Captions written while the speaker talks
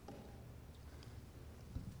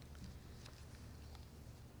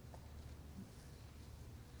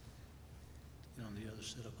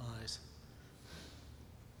another set of eyes.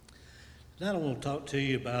 Tonight I want to talk to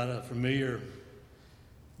you about a familiar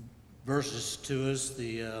verses to us,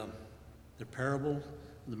 the parable of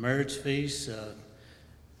the marriage feast.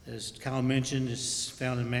 As Kyle mentioned, it's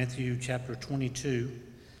found in Matthew chapter 22,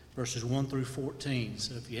 verses 1 through 14.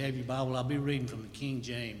 So if you have your Bible, I'll be reading from the King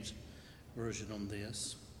James Version on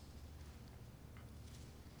this.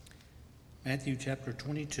 Matthew chapter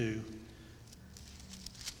 22,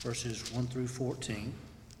 verses 1 through 14.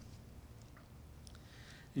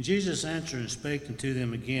 And Jesus answered and spake unto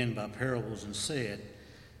them again by parables, and said,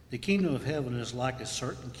 The kingdom of heaven is like a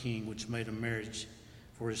certain king which made a marriage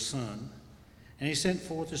for his son. And he sent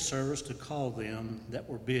forth his servants to call them that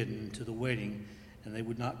were bidden to the wedding, and they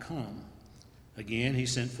would not come. Again he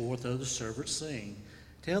sent forth other servants, saying,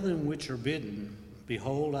 Tell them which are bidden,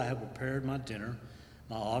 Behold, I have prepared my dinner.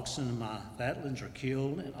 My oxen and my fatlings are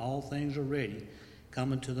killed, and all things are ready,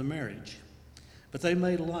 come unto the marriage. But they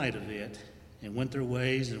made light of it, and went their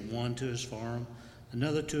ways, and one to his farm,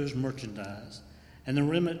 another to his merchandise. And the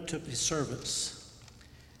remnant took his servants,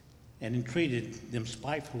 and entreated them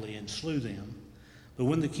spitefully, and slew them. But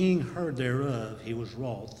when the king heard thereof, he was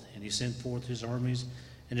wroth, and he sent forth his armies,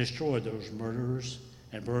 and destroyed those murderers,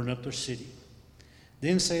 and burned up their city.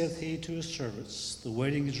 Then saith he to his servants, The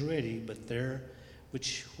wedding is ready, but there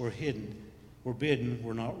which were bidden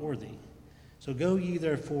were not worthy. So go ye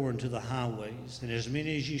therefore into the highways, and as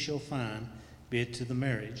many as ye shall find, bid to the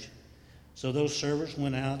marriage. So those servants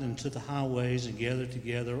went out into the highways, and gathered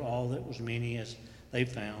together all that was many as they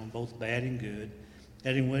found, both bad and good.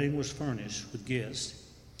 That in wedding was furnished with guests.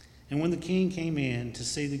 And when the king came in to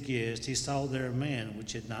see the guests, he saw there a man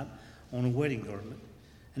which had not on a wedding garment.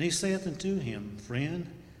 And he saith unto him, Friend,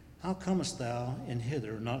 how comest thou in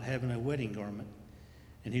hither, not having a wedding garment?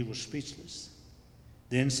 And he was speechless.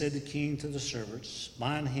 Then said the king to the servants,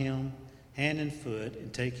 Bind him hand and foot,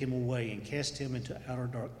 and take him away, and cast him into outer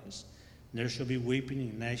darkness. And there shall be weeping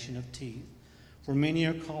and gnashing of teeth. For many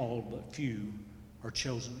are called, but few are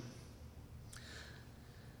chosen.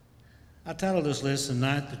 I titled this lesson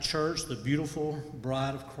tonight, The Church, the Beautiful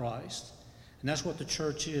Bride of Christ. And that's what the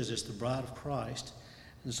church is. It's the bride of Christ.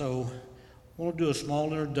 And so I want to do a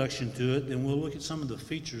small introduction to it, then we'll look at some of the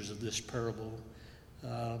features of this parable.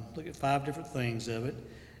 Look at 5 different things of it.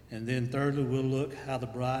 And then thirdly, we'll look how the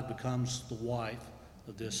bride becomes the wife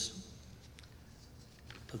of this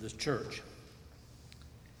church.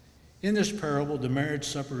 In this parable, the marriage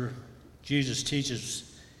supper, Jesus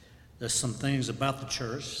teaches us some things about the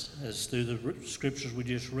church as through the scriptures we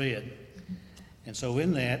just read. And so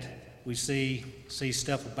in that, we see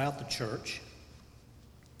stuff about the church.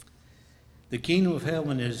 The kingdom of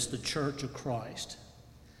heaven is the church of Christ.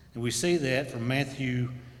 And we see that from Matthew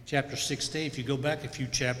chapter 16. If you go back a few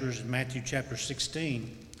chapters in Matthew chapter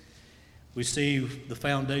 16, we see the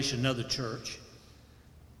foundation of the church.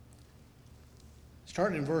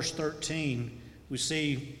 Starting in verse 13, we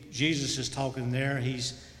see Jesus is talking there.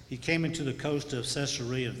 He came into the coast of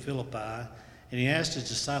Caesarea Philippi, and he asked his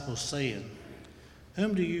disciples, saying,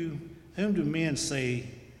 Whom do men say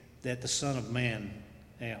that the Son of Man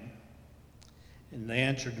am? And they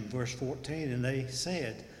answered in verse 14, and they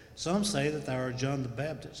said, Some say that thou art John the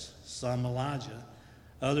Baptist, some Elijah,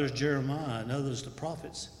 others Jeremiah, and others the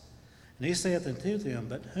prophets. And he saith unto them,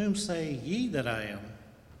 But whom say ye that I am?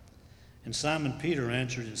 And Simon Peter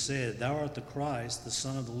answered and said, Thou art the Christ, the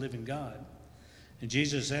Son of the living God. And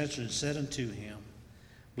Jesus answered and said unto him,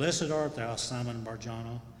 Blessed art thou, Simon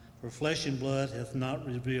Barjona, for flesh and blood hath not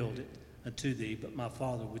revealed it unto thee, but my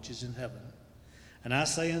Father which is in heaven. And I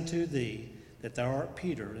say unto thee, that thou art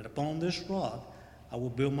Peter, and upon this rock I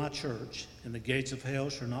will build my church, and the gates of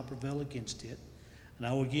hell shall not prevail against it. And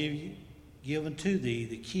I will give unto thee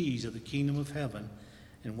the keys of the kingdom of heaven,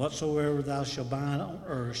 and whatsoever thou shalt bind on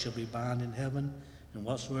earth shall be bound in heaven, and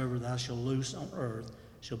whatsoever thou shalt loose on earth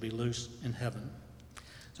shall be loosed in heaven.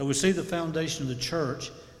 So we see the foundation of the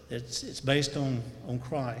church, it's based on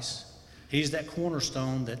Christ. He's that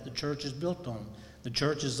cornerstone that the church is built on. The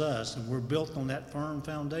church is us, and we're built on that firm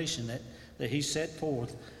foundation that he set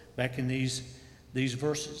forth back in these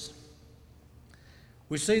verses.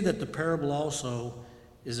 We see that the parable also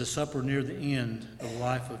is a supper near the end of the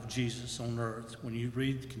life of Jesus on earth. When you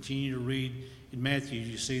continue to read in Matthew,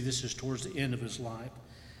 you see this is towards the end of his life.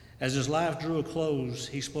 As his life drew a close,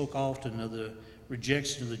 he spoke often of the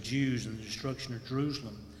rejection of the Jews and the destruction of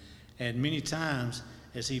Jerusalem. And many times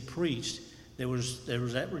as he preached, there was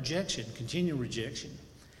that rejection, continual rejection.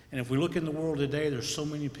 And if we look in the world today, there's so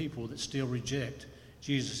many people that still reject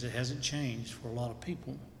Jesus. It hasn't changed for a lot of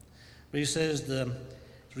people. But he says, as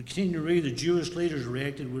we continue to read, the Jewish leaders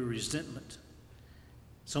reacted with resentment.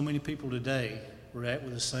 So many people today react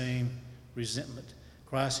with the same resentment.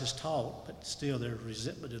 Christ has taught, but still there's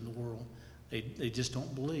resentment in the world. They just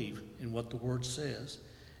don't believe in what the Word says.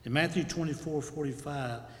 In Matthew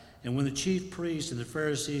 24:45, and when the chief priests and the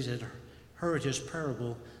Pharisees had heard his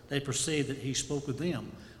parable, they perceived that he spoke of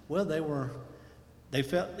them. Well, they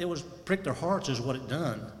felt it was pricked their hearts is what it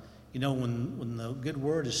done. You know, when the good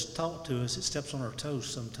word is taught to us, it steps on our toes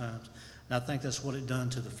sometimes. And I think that's what it done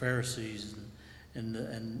to the Pharisees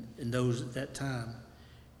and those at that time.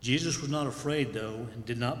 Jesus was not afraid, though, and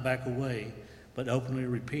did not back away, but openly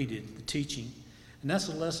repeated the teaching. And that's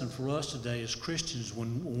a lesson for us today as Christians.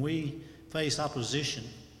 When we face opposition,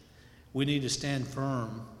 we need to stand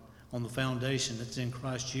firm on the foundation that's in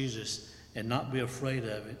Christ Jesus and not be afraid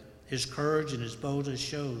of it. His courage and his boldness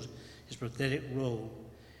shows his pathetic role.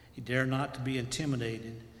 He dared not to be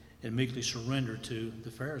intimidated and meekly surrender to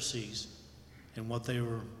the Pharisees and what they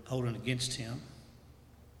were holding against him.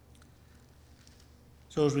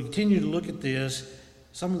 So as we continue to look at this,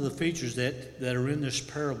 some of the features that are in this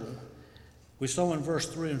parable, we saw in verse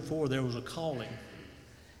 3 and 4 there was a calling.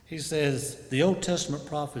 He says, the Old Testament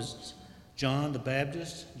prophets, John the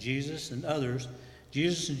Baptist, Jesus, and others,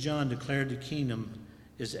 Jesus and John declared the kingdom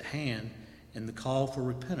is at hand and the call for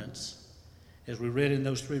repentance. As we read in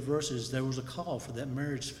those 3 verses, there was a call for that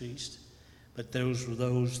marriage feast, but those were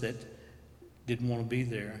those that didn't want to be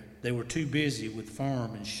there. They were too busy with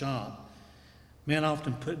farm and shop. Men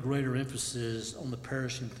often put greater emphasis on the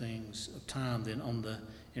perishing things of time than on the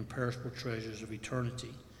imperishable treasures of eternity.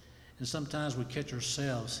 And sometimes we catch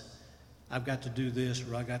ourselves, I've got to do this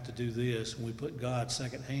or I got to do this, and we put God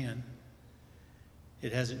second hand.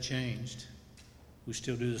 It hasn't changed. We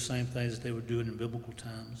still do the same things that they were doing in biblical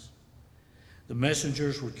times. The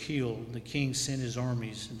messengers were killed. The king sent his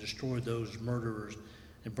armies and destroyed those murderers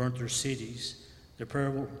and burnt their cities. The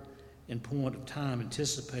parable in point of time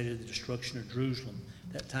anticipated the destruction of Jerusalem,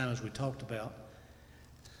 that time as we talked about.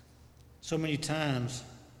 So many times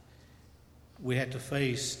we have to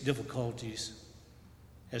face difficulties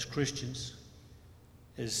as Christians,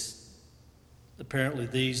 as apparently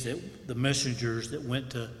the messengers that went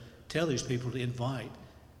to tell these people to invite.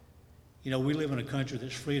 You know, we live in a country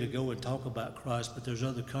that's free to go and talk about Christ, but there's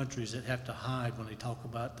other countries that have to hide when they talk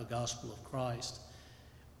about the gospel of Christ.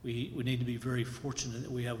 We need to be very fortunate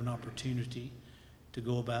that we have an opportunity to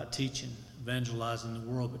go about teaching, evangelizing the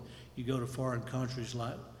world. But you go to foreign countries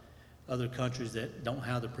like other countries that don't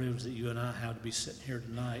have the privilege that you and I have to be sitting here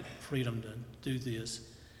tonight, freedom to do this.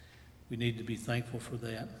 We need to be thankful for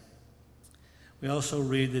that. We also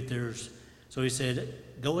read that so he said,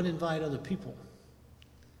 go and invite other people.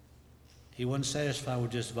 He wasn't satisfied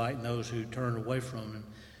with just inviting those who turned away from him.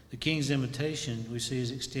 The king's invitation, we see, is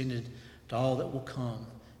extended to all that will come.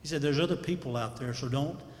 He said, there's other people out there, so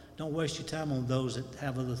don't waste your time on those that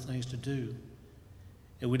have other things to do.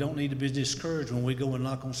 And we don't need to be discouraged when we go and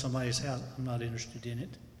knock on somebody's house. I'm not interested in it.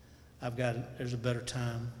 There's a better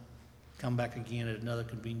time. Come back again at another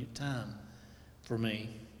convenient time for me.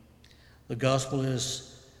 The gospel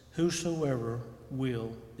is whosoever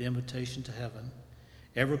will, the invitation to heaven.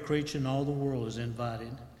 Every creature in all the world is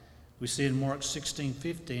invited. We see in Mark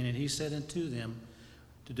 16:15, and he said unto them,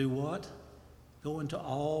 to do what? Go into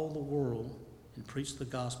all the world and preach the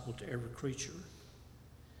gospel to every creature.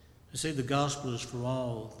 You see, the gospel is for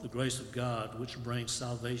all. The grace of God, which brings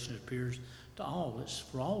salvation, appears to all. It's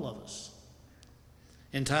for all of us.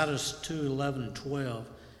 In Titus 2:11 and 12,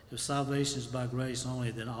 if salvation is by grace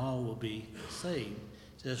only, then all will be saved.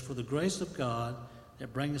 It says, for the grace of God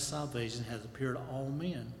that bringeth salvation has appeared to all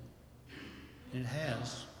men. And it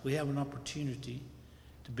has. We have an opportunity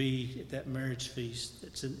to be at that marriage feast.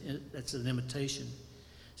 That's an invitation.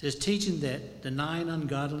 It says, teaching that denying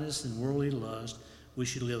ungodliness and worldly lust, we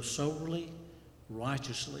should live soberly,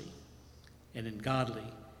 righteously, and in godly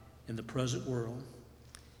in the present world.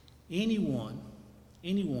 Anyone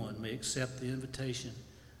may accept the invitation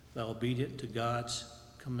by obedient to God's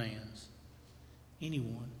commands.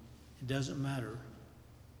 Anyone. It doesn't matter.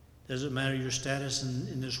 It doesn't matter your status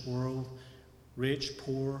in this world, rich,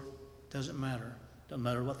 poor, doesn't matter. Doesn't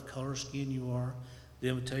matter what the color of skin you are. The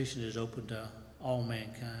invitation is open to all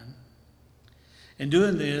mankind. In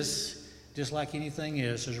doing this, just like anything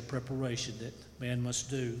else, there's a preparation that man must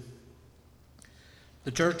do.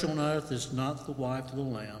 The church on earth is not the wife of the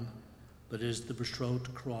Lamb, but is the betrothed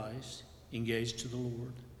to Christ, engaged to the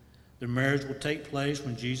Lord. Their marriage will take place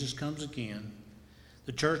when Jesus comes again.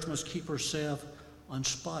 The church must keep herself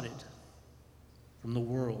unspotted from the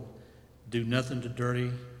world, do nothing to dirty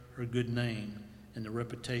her good name and the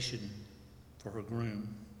reputation for her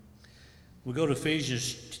groom. We go to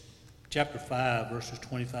Ephesians chapter 5, verses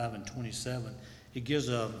 25 and 27. It gives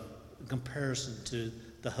a a comparison to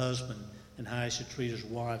the husband and how he should treat his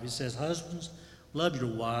wife. He says, husbands, love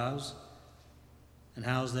your wives. And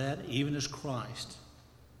how's that? Even as Christ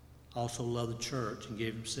also loved the church and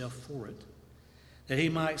gave himself for it, that he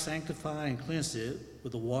might sanctify and cleanse it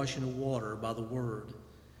with the washing of water by the word,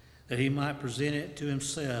 that he might present it to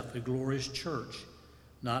himself a glorious church,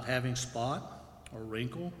 not having spot or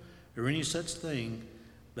wrinkle or any such thing,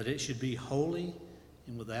 but it should be holy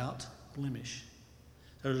and without blemish.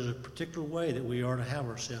 There's a particular way that we are to have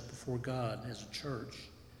ourselves before God as a church.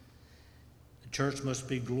 The church must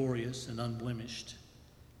be glorious and unblemished.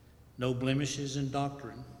 No blemishes in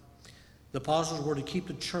doctrine. The apostles were to keep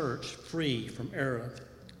the church free from error.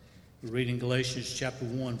 We read in Galatians chapter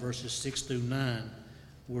 1, verses 6 through 9,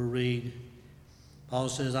 we'll read, Paul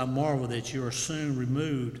says, I marvel that you are soon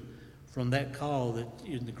removed from that call that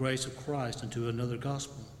in the grace of Christ into another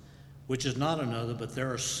gospel, which is not another, but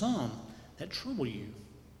there are some that trouble you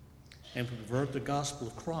and pervert the gospel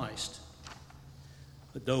of Christ.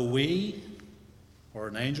 But though we or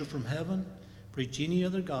an angel from heaven preach any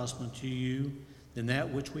other gospel to you than that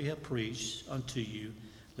which we have preached unto you,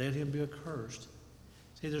 let him be accursed.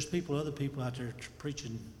 See, there's other people out there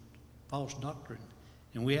preaching false doctrine,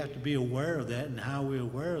 and we have to be aware of that, and how we're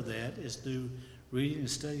aware of that is through reading and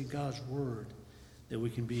studying God's word, that we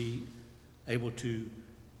can be able to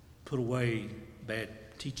put away bad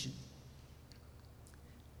teaching.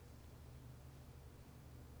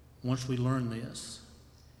 Once we learn this,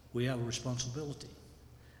 we have a responsibility.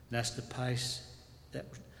 And that's to pass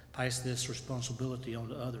this responsibility on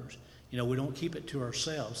to others. We don't keep it to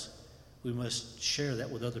ourselves. We must share that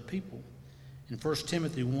with other people. In 1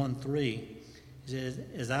 Timothy 1:3, he says,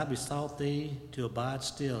 as I besought thee to abide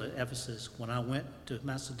still at Ephesus when I went to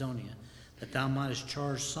Macedonia, that thou mightest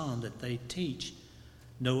charge some that they teach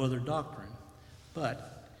no other doctrine.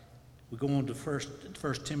 But we go on to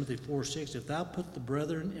 1 Timothy 4:6, if thou put the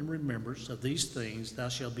brethren in remembrance of these things, thou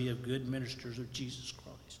shalt be of good ministers of Jesus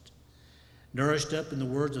Christ, nourished up in the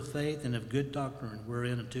words of faith and of good doctrine,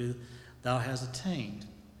 whereunto thou hast attained.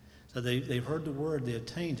 So they've heard the word, they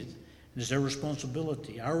attained it. And it's their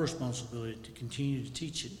responsibility, our responsibility, to continue to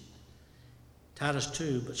teach it. Titus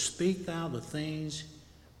 2, but speak thou the things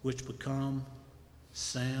which become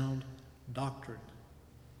sound doctrine.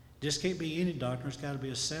 Just can't be any doctrine, it's got to be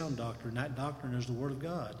a sound doctrine. That doctrine is the Word of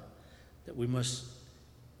God that we must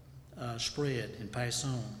spread and pass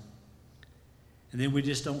on. And then we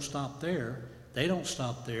just don't stop there. They don't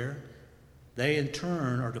stop there. They in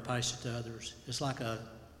turn are to pass it to others. It's like a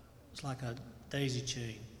daisy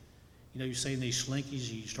chain. You've seen these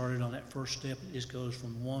slinkies, you started on that first step, it just goes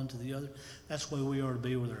from one to the other. That's the way we are to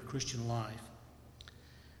be with our Christian life.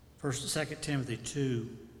 2 Timothy 2,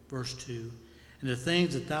 verse 2, and the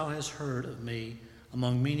things that thou hast heard of me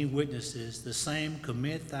among many witnesses, the same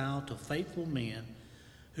commit thou to faithful men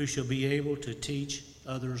who shall be able to teach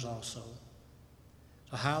others also.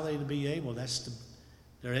 So how are they to be able?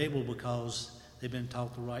 They're able because they've been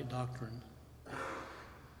taught the right doctrine.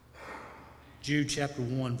 Jude chapter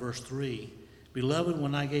 1, verse 3, beloved,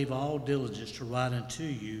 when I gave all diligence to write unto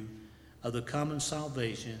you of the common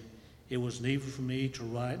salvation, it was needful for me to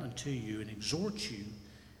write unto you and exhort you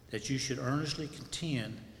that you should earnestly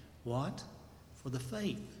contend, what? For the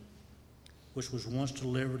faith which was once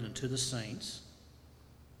delivered unto the saints.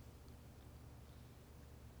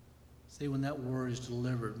 See, when that word is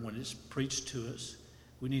delivered, when it's preached to us,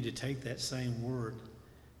 we need to take that same word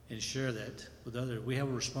and share that with others. We have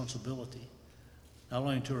a responsibility, not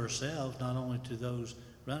only to ourselves, not only to those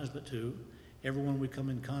around us, but to everyone we come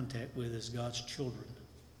in contact with as God's children.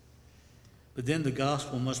 But then the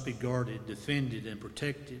gospel must be guarded, defended, and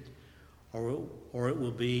protected, or it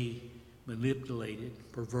will be manipulated,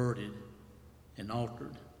 perverted, and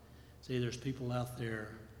altered. See, there's people out there,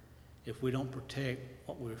 if we don't protect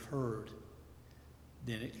what we've heard,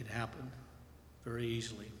 then it can happen very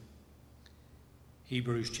easily.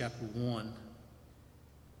 Hebrews chapter 1,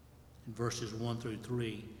 and verses 1 through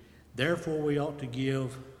 3. Therefore we ought to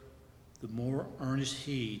give the more earnest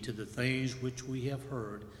heed to the things which we have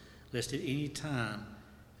heard, lest at any time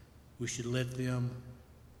we should let them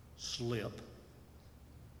slip.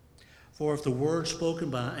 For if the word spoken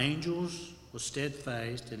by angels was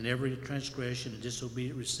steadfast, and every transgression and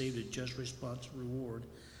disobedience received a just response and reward,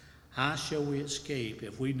 how shall we escape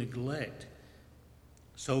if we neglect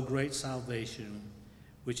so great salvation,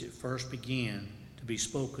 which at first began to be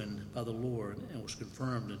spoken by the Lord and was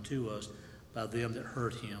confirmed unto us by them that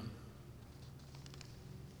heard him?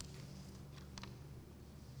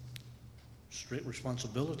 Strict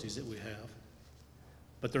responsibilities that we have,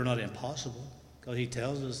 but they're not impossible, because he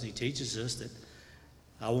tells us and he teaches us that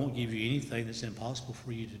I won't give you anything that's impossible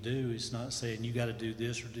for you to do. It's not saying you got to do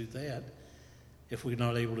this or do that if we're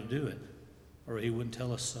not able to do it, or he wouldn't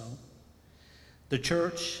tell us so. The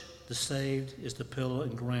church, the saved, is the pillar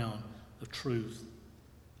and ground of truth.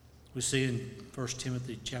 We see in 1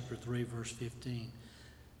 Timothy chapter 3, verse 15,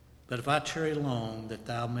 "But if I tarry long, that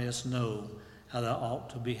thou mayest know how thou ought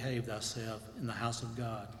to behave thyself in the house of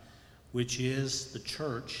God, which is the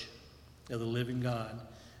church of the living God."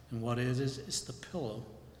 And what it is, it's the pillar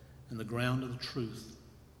and the ground of the truth.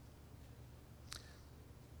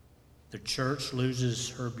 The church loses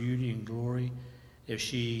her beauty and glory if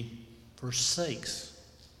she forsakes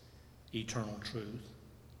eternal truth.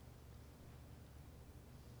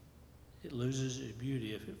 It loses its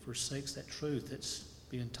beauty if it forsakes that truth that's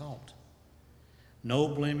being taught. No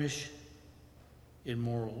blemish in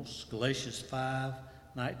morals. Galatians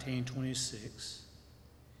 5:19-26.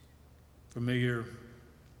 Familiar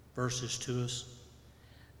verses to us.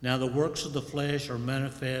 "Now the works of the flesh are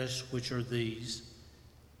manifest, which are these."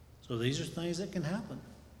 So these are things that can happen.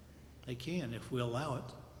 They can if we allow it.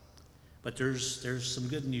 But there's some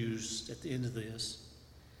good news at the end of this.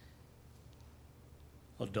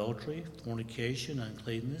 Adultery, fornication,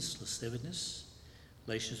 uncleanness, lasciviousness.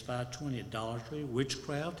 Galatians 5:20, idolatry,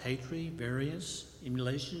 witchcraft, hatred, variance,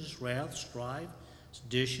 emulations, wrath, strife,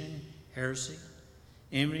 sedition, heresy,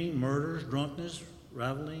 envy, murders, drunkenness,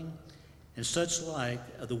 reveling, and such like,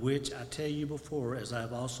 of the which I tell you before, as I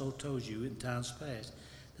have also told you in times past,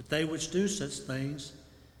 that they which do such things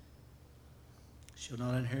shall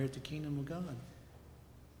not inherit the kingdom of God.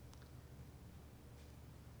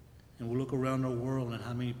 And we look around our world and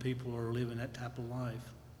how many people are living that type of life.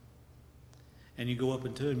 And you go up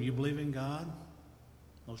and to them, "You believe in God?"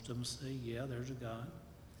 Most of them say, "Yeah, there's a God."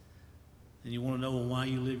 And you want to know why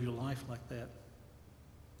you live your life like that.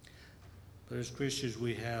 But as Christians,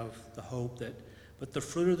 we have the hope that, but the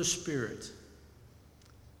fruit of the Spirit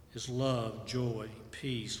is love, joy,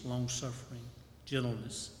 peace, long-suffering,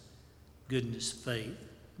 gentleness, goodness, faith,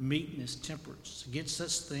 meekness, temperance. Against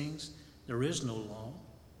such things there is no law.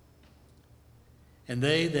 And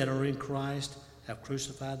they that are in Christ have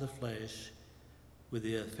crucified the flesh with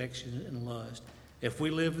the affection and lust. If we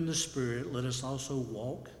live in the Spirit, let us also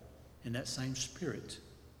walk in that same Spirit.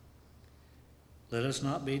 Let us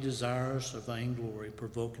not be desirous of vainglory,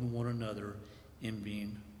 provoking one another,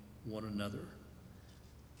 envying one another.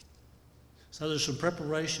 So there's some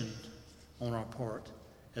preparation on our part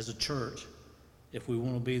as a church if we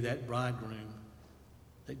want to be that bridegroom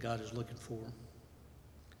that God is looking for.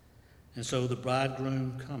 And so the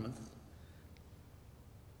bridegroom cometh.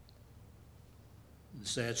 The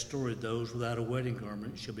sad story, those without a wedding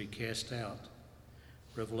garment shall be cast out.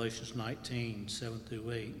 Revelations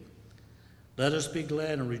 19:7-8. Let us be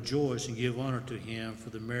glad and rejoice and give honor to him, for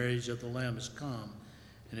the marriage of the Lamb is come,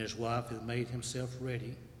 and his wife hath made himself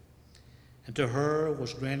ready. And to her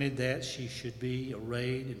was granted that she should be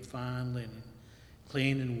arrayed in fine linen,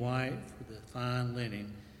 clean and white, for the fine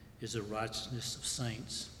linen is the righteousness of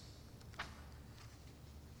saints.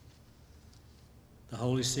 The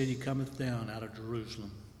holy city cometh down out of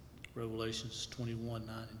Jerusalem. Revelations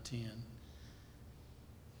 21:9-10.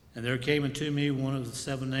 And there came unto me one of the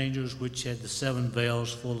seven angels which had the seven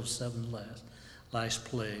vials full of seven last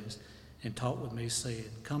plagues, and talked with me, saying,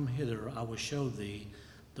 Come hither, I will show thee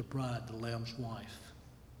the bride, the Lamb's wife.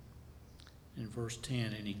 In verse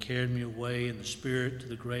 10, and he carried me away in the Spirit to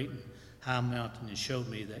the great and high mountain, and showed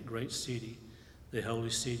me that great city, the holy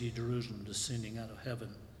city Jerusalem, descending out of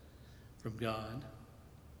heaven from God.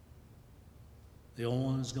 The only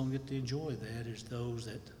one that's going to get to enjoy that is those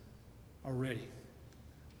that are ready.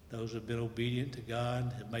 Those who have been obedient to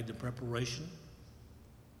God, have made the preparation.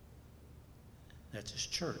 That's his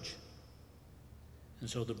church. And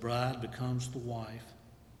so the bride becomes the wife.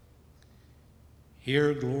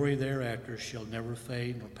 Here glory thereafter shall never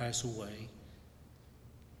fade nor pass away.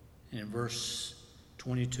 And in verse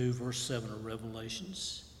 22, verse 7 of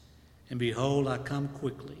Revelations, and behold, I come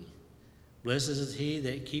quickly. Blessed is he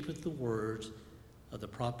that keepeth the words of the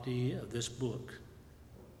prophecy of this book.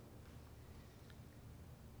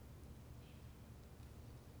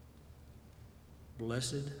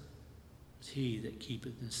 Blessed is he that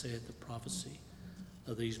keepeth and saith the prophecy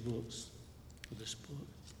of these books, of this book.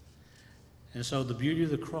 And so the beauty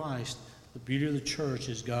of the Christ, the beauty of the church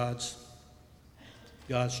is God's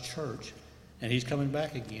church. And he's coming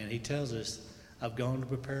back again. He tells us, I've gone to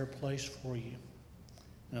prepare a place for you.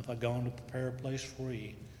 And if I've gone to prepare a place for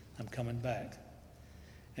you, I'm coming back.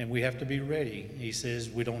 And we have to be ready. He says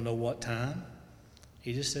we don't know what time.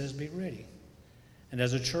 He just says be ready. And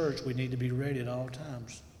as a church, we need to be ready at all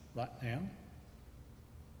times. Right now,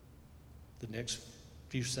 the next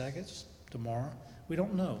few seconds, tomorrow. We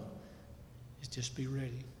don't know. It's just be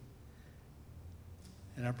ready.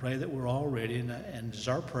 And I pray that we're all ready, and it's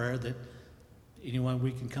our prayer that anyone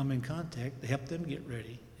we can come in contact to help them get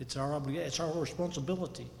ready. It's our obligation, it's our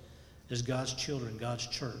responsibility as God's children, God's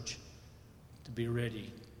church, to be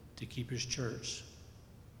ready to keep his church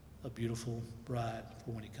a beautiful bride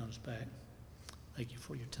for when he comes back. Thank you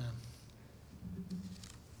for your time.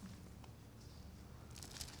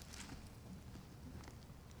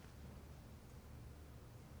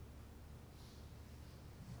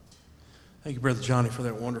 Thank you, Brother Johnny, for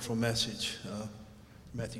that wonderful message. Matthew